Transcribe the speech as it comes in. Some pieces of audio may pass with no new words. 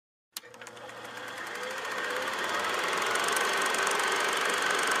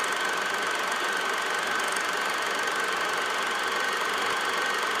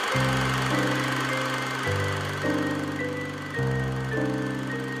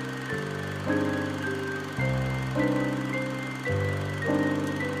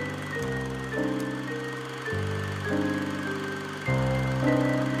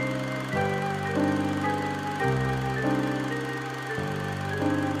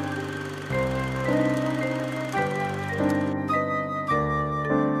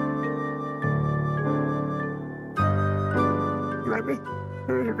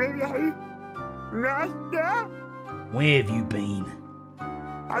Master? Where have you been?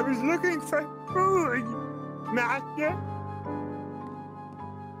 I was looking for food, Master.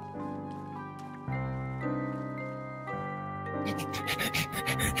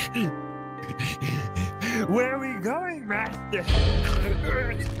 Where are we going, Master?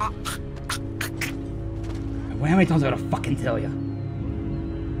 Well, how many times I gotta fucking tell you?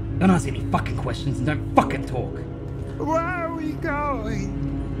 Don't ask any fucking questions and don't fucking talk. Where are we going?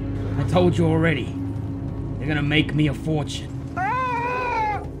 I told you already. They're gonna make me a fortune.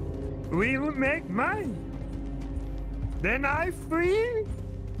 Ah! We will make money. Then I free?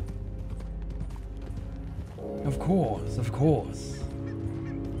 Of course, of course.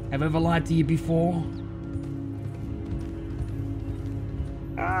 Have I ever lied to you before?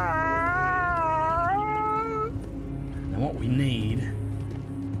 Now what we need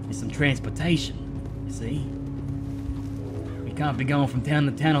is some transportation, you see? We can't be going from town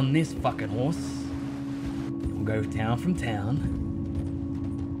to town on this fucking horse. We'll go town from town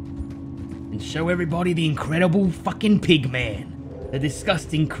and show everybody the incredible fucking Pigman, the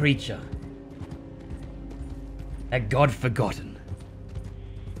disgusting creature. A god-forgotten.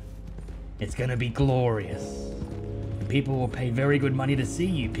 It's gonna be glorious. And people will pay very good money to see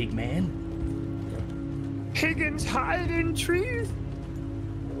you, Pigman. Higgins hide in trees?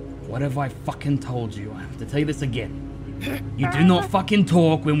 What have I fucking told you? I have to tell you this again. You do not fucking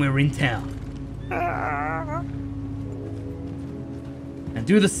talk when we're in town. And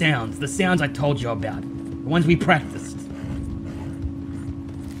do the sounds I told you about. The ones we practiced.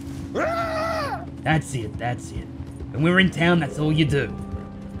 That's it, that's it. When we're in town, that's all you do.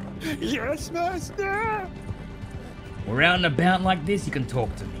 Yes, Master. We're out and about like this, you can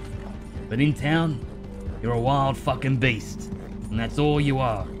talk to me. But in town, you're a wild fucking beast. And that's all you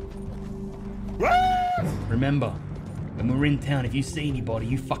are. Remember, when we're in town, if you see anybody,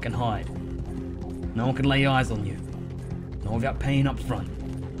 you fucking hide. No one can lay eyes on you. Not without paying up front.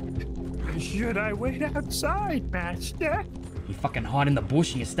 Should I wait outside, Master? You fucking hide in the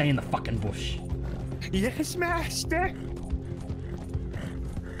bush and you stay in the fucking bush. Yes, Master.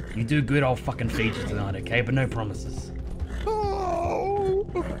 You do good, I'll fucking feed you tonight, okay? But no promises. Oh.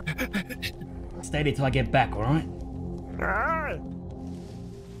 Stay there till I get back, alright? Ah.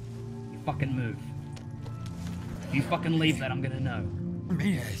 You fucking move. If you fucking leave that, I'm gonna know.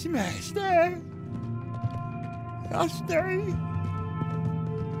 Yes, Master. I'll stay.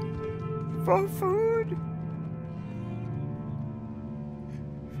 For food.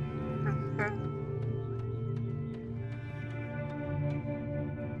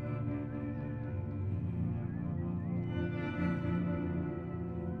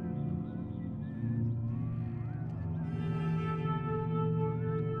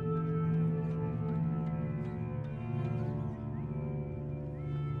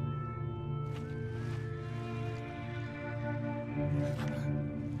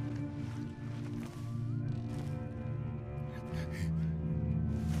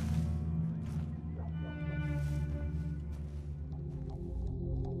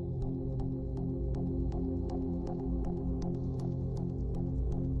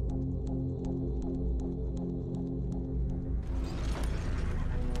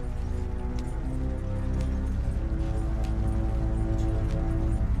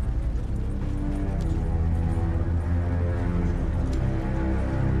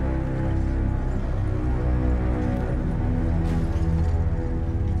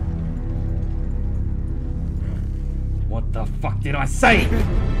 What the fuck did I say?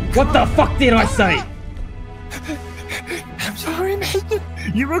 What the fuck did I say? I'm sorry, Master.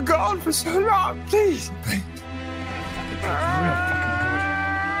 You were gone for so long. Please.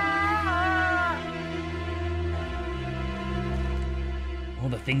 All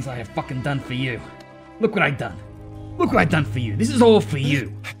the things I have fucking done for you. Look what I done. Look what I done for you. This is all for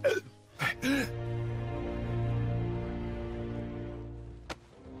you.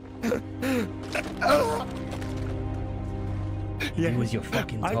 Yeah, Do as you're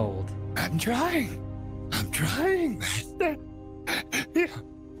fucking told. I'm trying. I'm trying, Master. Yeah.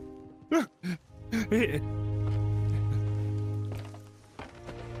 Yeah.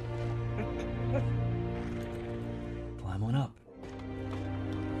 Climb on up.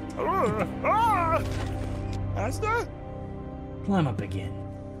 Master? Climb up again.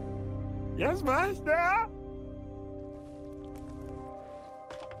 Yes, Master.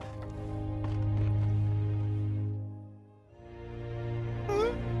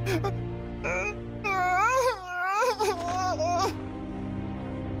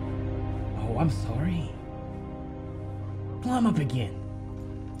 Oh, I'm sorry. Climb up again.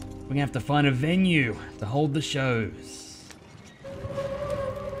 We're gonna have to find a venue to hold the shows.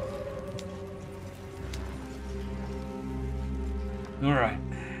 Alright.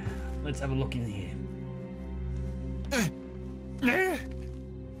 Let's have a look in here.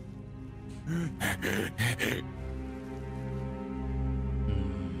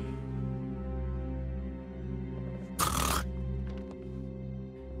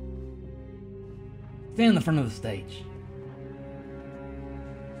 Stand in the front of the stage.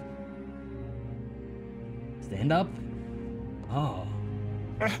 Stand up. Oh.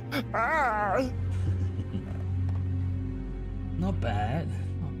 Not bad.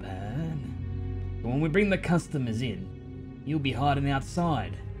 Not bad. But when we bring the customers in, you'll be hiding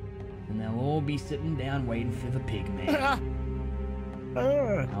outside. And they'll all be sitting down waiting for the pigman.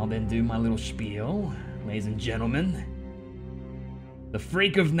 I'll then do my little spiel. Ladies and gentlemen. The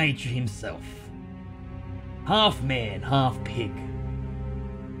freak of nature himself. Half man, half pig.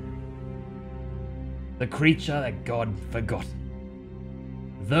 The creature that God forgot.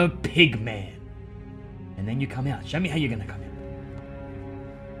 The Pigman. And then you come out. Show me how you're gonna come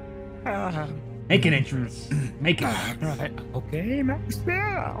out. Make an entrance. Make it. Right. Okay, Max.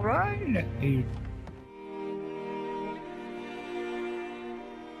 Yeah, all right.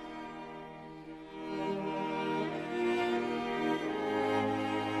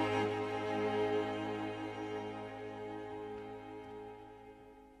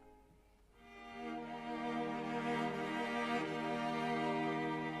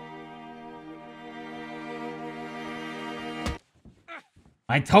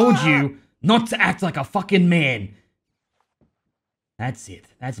 I told you not to act like a fucking man. That's it.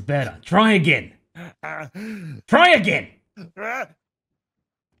 That's better. Try again. Try again.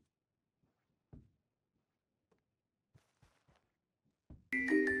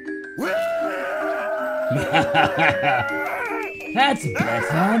 That's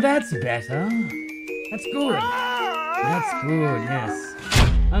better. That's better. That's good. That's good, yes.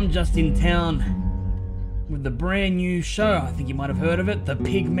 I'm just in town with the brand new show. I think you might have heard of it. The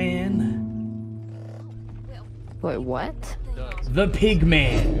Pigman. Wait, what? The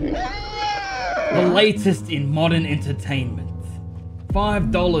Pigman. The latest in modern entertainment.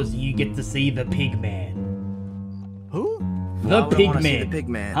 $5 and you get to see the Pigman. Who? The Pigman.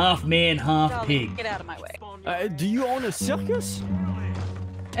 Pigman. Half man, half pig. Get out of my way. Do you own a circus?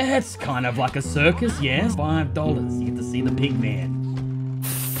 It's kind of like a circus, yes. $5. You get to see the Pigman.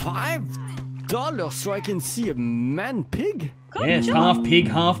 $5 so I can see a man pig? Yes, half pig,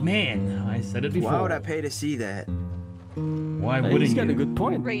 half man. I said it before. Why would I pay to see that? Why wouldn't He's got you? a good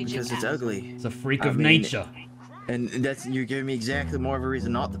point. Because it's ugly. It's a freak I of mean, nature. And that's, you're giving me exactly more of a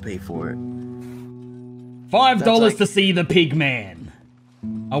reason not to pay for it. $5 like- to see the Pigman.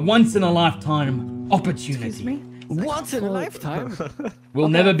 A once-in-a-lifetime opportunity. Excuse me? Once in a lifetime? We'll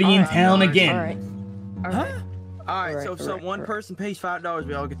never be in town again. Alright. Alright. Alright, so Alright, one person pays $5,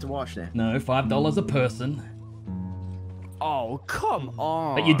 we all get to watch that. No, $5 a person. Oh, come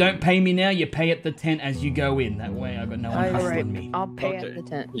on. But you don't pay me now, you pay at the tent as you go in. That way I got no one Alright, hustling me. I'll pay at the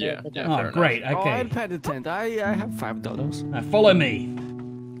tent. Yeah, At the yeah. tent. Oh, great, Oh, okay. I'll pay the tent. I have $5. Now follow me.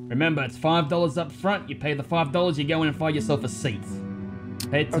 Remember, it's $5 up front, you pay the $5, you go in and find yourself a seat.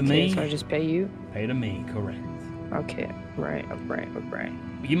 Pay it to Okay, me, so I just pay you? pay to me, correct. Okay, right.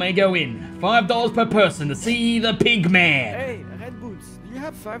 You may go in. $5 per person to see the Pigman. Hey, Red Boots, do you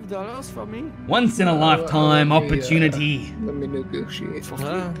have $5 for me? Once in a lifetime opportunity. Let me negotiate.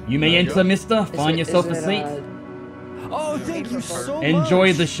 You may enter, mister. Find Is yourself a it, seat. Oh, thank you so much.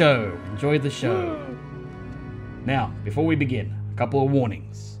 Enjoy the show. Enjoy the show. Now, before we begin, a couple of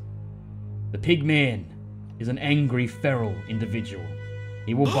warnings. The Pigman is an angry, feral individual.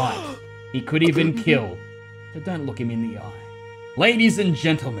 He will bite. He could even kill. So don't look him in the eye. Ladies and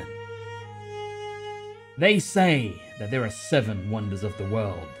gentlemen, they say that there are 7 wonders of the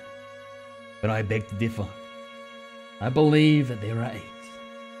world. But I beg to differ. I believe that there are 8.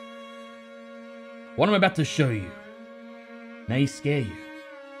 What I'm about to show you may scare you.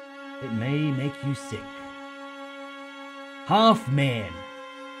 It may make you sick. Half man,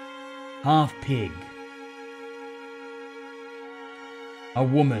 half pig. A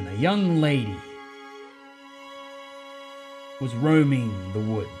woman, a young lady, was roaming the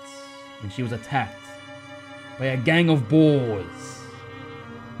woods when she was attacked by a gang of boars.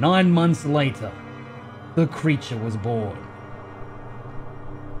 9 months later, the creature was born.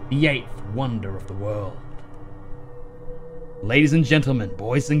 The 8th wonder of the world. Ladies and gentlemen,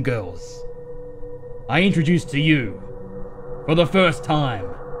 boys and girls, I introduce to you, for the first time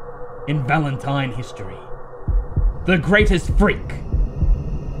in Valentine history, the greatest freak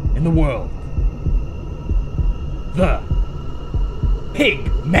in the world. The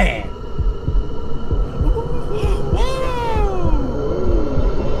Pigman.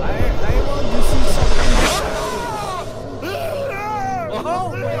 I want to see something.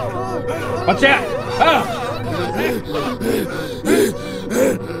 Watch out! Ah!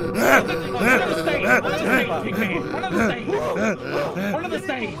 One of the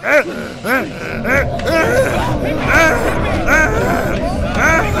stage! I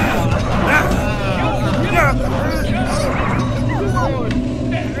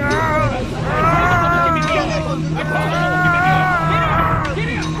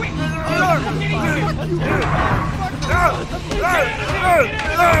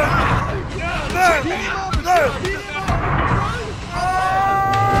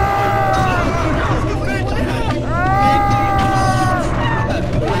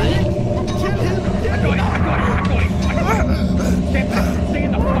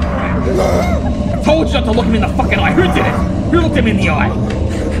told you not to look him in the fucking eye. Who did it? Who looked him in the eye?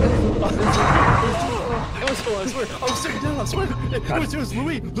 I swear. It was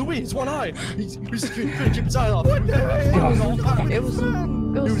Louis. Louis, it's one eye. He's keep his eye off. What the hell? It was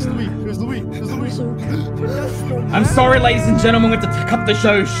Louis. It was Louis. I'm sorry, ladies and gentlemen, we have to cut the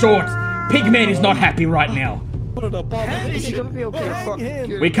show short. Pigman is not happy right now.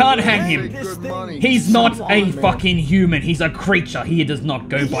 We can't hang him. He's not a fucking human. He's a creature. He does not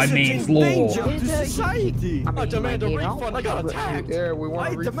go by man's law.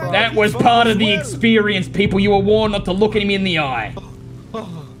 That was part of the experience, people. You were warned not to look at him in the eye.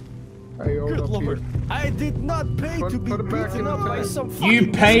 Good Lord. I did not pay to be beaten up by some You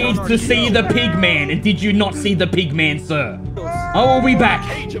paid to see the Pigman, and did you not see the Pigman, sir? I will be back.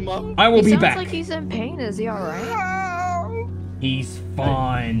 I will be back. Sounds like he's in pain. Is he alright? He's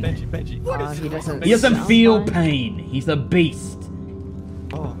fine. Benji. He doesn't feel pain. He's a beast.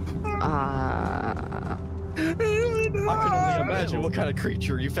 I can only imagine what kind of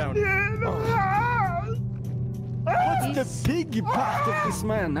creature you found. What's the piggy part of this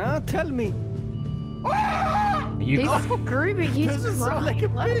man, huh? Tell me. You... He's screaming. He's like a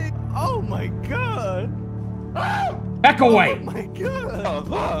pig. Oh my god. Back away. Oh my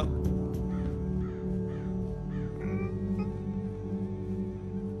god.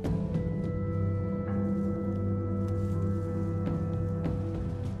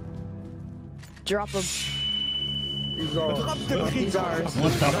 Drop him. He's ours.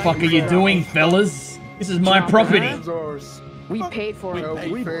 What the fuck are you doing, fellas? This is my property. We paid for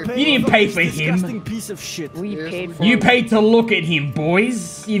him. You didn't pay for him. Piece of shit. We paid for You him. paid to look at him,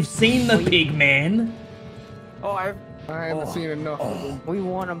 boys. You've seen the Pigman. Oh, I haven't seen enough of him. We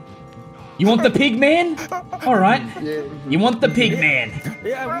want him. You want the Pigman? Alright. Yeah. You want the Pigman.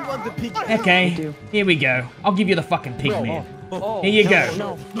 Yeah, we want the pig. Okay. Here we go. I'll give you the fucking Pigman. Oh, Here you go.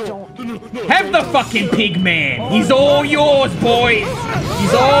 No, don't. Have the fucking Pigman. He's all yours, boys.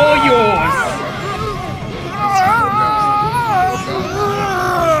 He's all yours.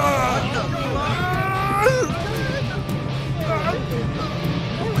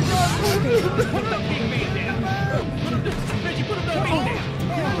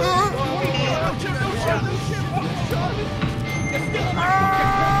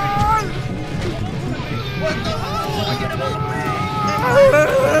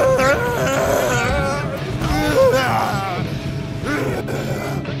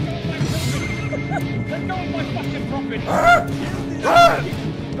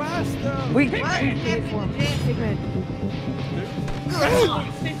 We paid for him. Pigman.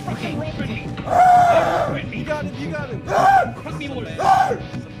 You got it.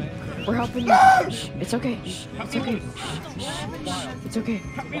 We're helping you. Shh. It's okay. Shh. It's okay. Shh. It's okay.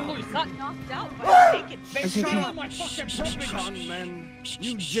 Got knocked out by a It's okay. Con man.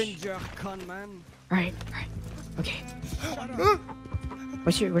 You ginger con man. Alright. Okay.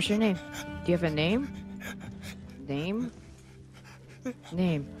 What's your name? Do you have a name? Name?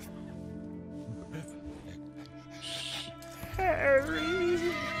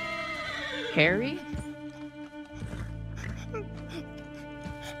 Harry?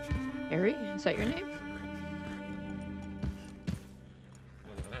 Harry? Is that your name?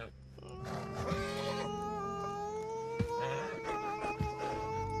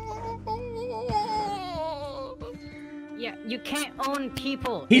 Yeah, you can't own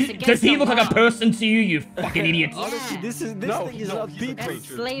people. Does he look like a person to you, you fucking idiot? Honestly, this thing is not people. That's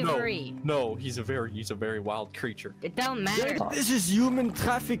slavery. No, he's a very wild creature. It don't matter. This is human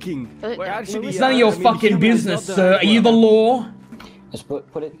trafficking. It's none of your fucking business, sir. Are you the law? Just put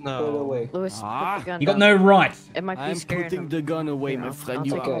it away. Lewis, put the gun You got down. no right. It might be I'm scaring putting him. the gun away, my friend. I'll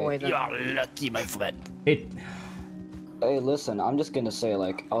take him away then. You are lucky, my friend. It. Hey, listen, I'm just gonna say,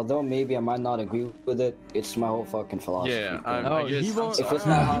 like, although maybe I might not agree with it, it's my whole fucking philosophy. Yeah, I guess he won't. If it's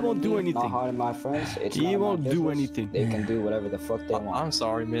not He harming won't do me, anything. not harming my friends, it's He none of my won't do business. anything. They can do whatever the fuck they want. I'm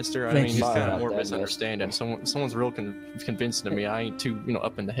sorry, mister. I Thank mean, you, it's sir. kind of more That, misunderstanding. Someone's real convincing to me. I ain't too,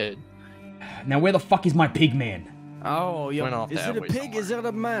 up in the head. Now where the fuck is my pigman? Oh, yeah. Went off Is that it a way pig? Is it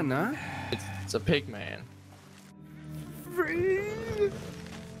a man, huh? It's a pig man. Free.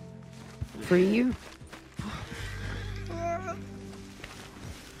 Free you?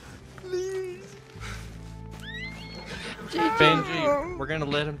 Please. Benji, we're gonna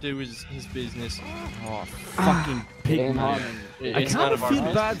let him do his business. Oh, fucking pig Ain't man. harming me. I It's kind none of our feel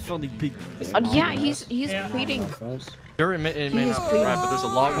business. bad for the pig. Yeah, he's Yeah. pleading. Friends. Sure, it may He's not be right, but there's a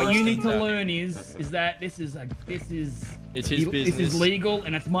lot What worse you need things to out learn is that this is It's his This is business. legal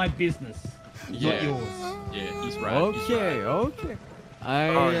and it's my business. It's not Yeah. yours. Yeah, he's right. Okay, He's right. okay.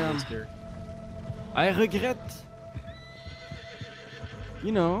 Sorry, mister. I regret.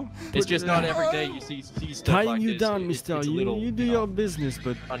 You know. It's put, just not every day you see stuff tying like you this. down, It's mister. a little, You do your business,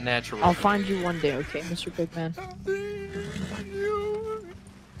 but unnatural. I'll find you one day, okay, Mr. Pigman?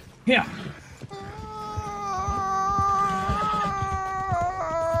 Here.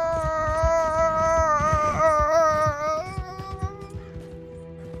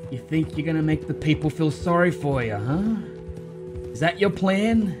 You think you're gonna make the people feel sorry for you, huh? Is that your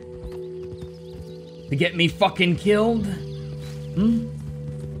plan? To get me fucking killed? Hmm?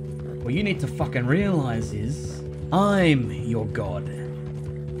 What you need to fucking realize is, I'm your god.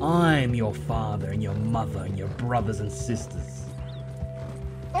 I'm your father and your mother and your brothers and sisters.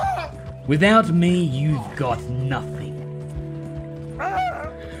 Without me, you've got nothing.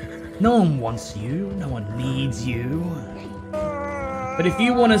 No one wants you, no one needs you. But if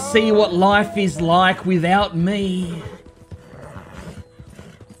you want to see what life is like without me,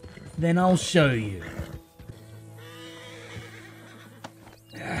 then I'll show you.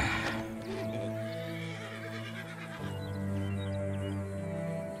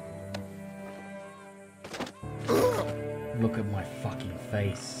 Look at my fucking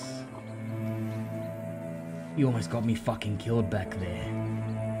face. You almost got me fucking killed back there.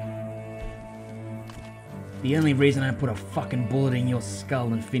 The only reason I put a fucking bullet in your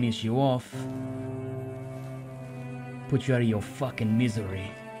skull and finish you off, put you out of your fucking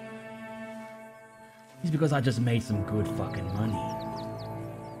misery, is because I just made some good fucking money.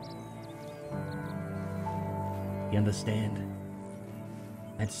 You understand?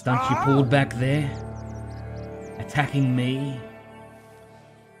 That stunt you pulled back there, attacking me,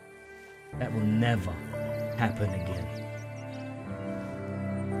 that will never happen again.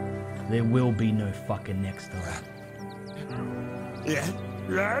 There will be no fucking next time. Yes,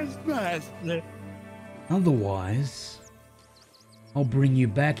 master. Otherwise, I'll bring you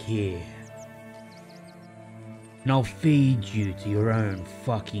back here. And I'll feed you to your own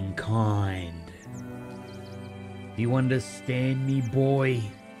fucking kind. Do you understand me, boy?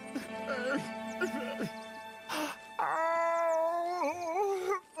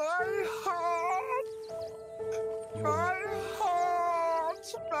 Oh, my heart. My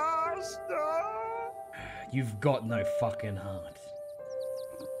heart, master. You've got no fucking heart.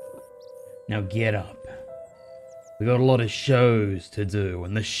 Now get up. We got a lot of shows to do,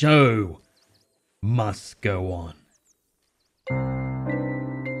 and the show must go on.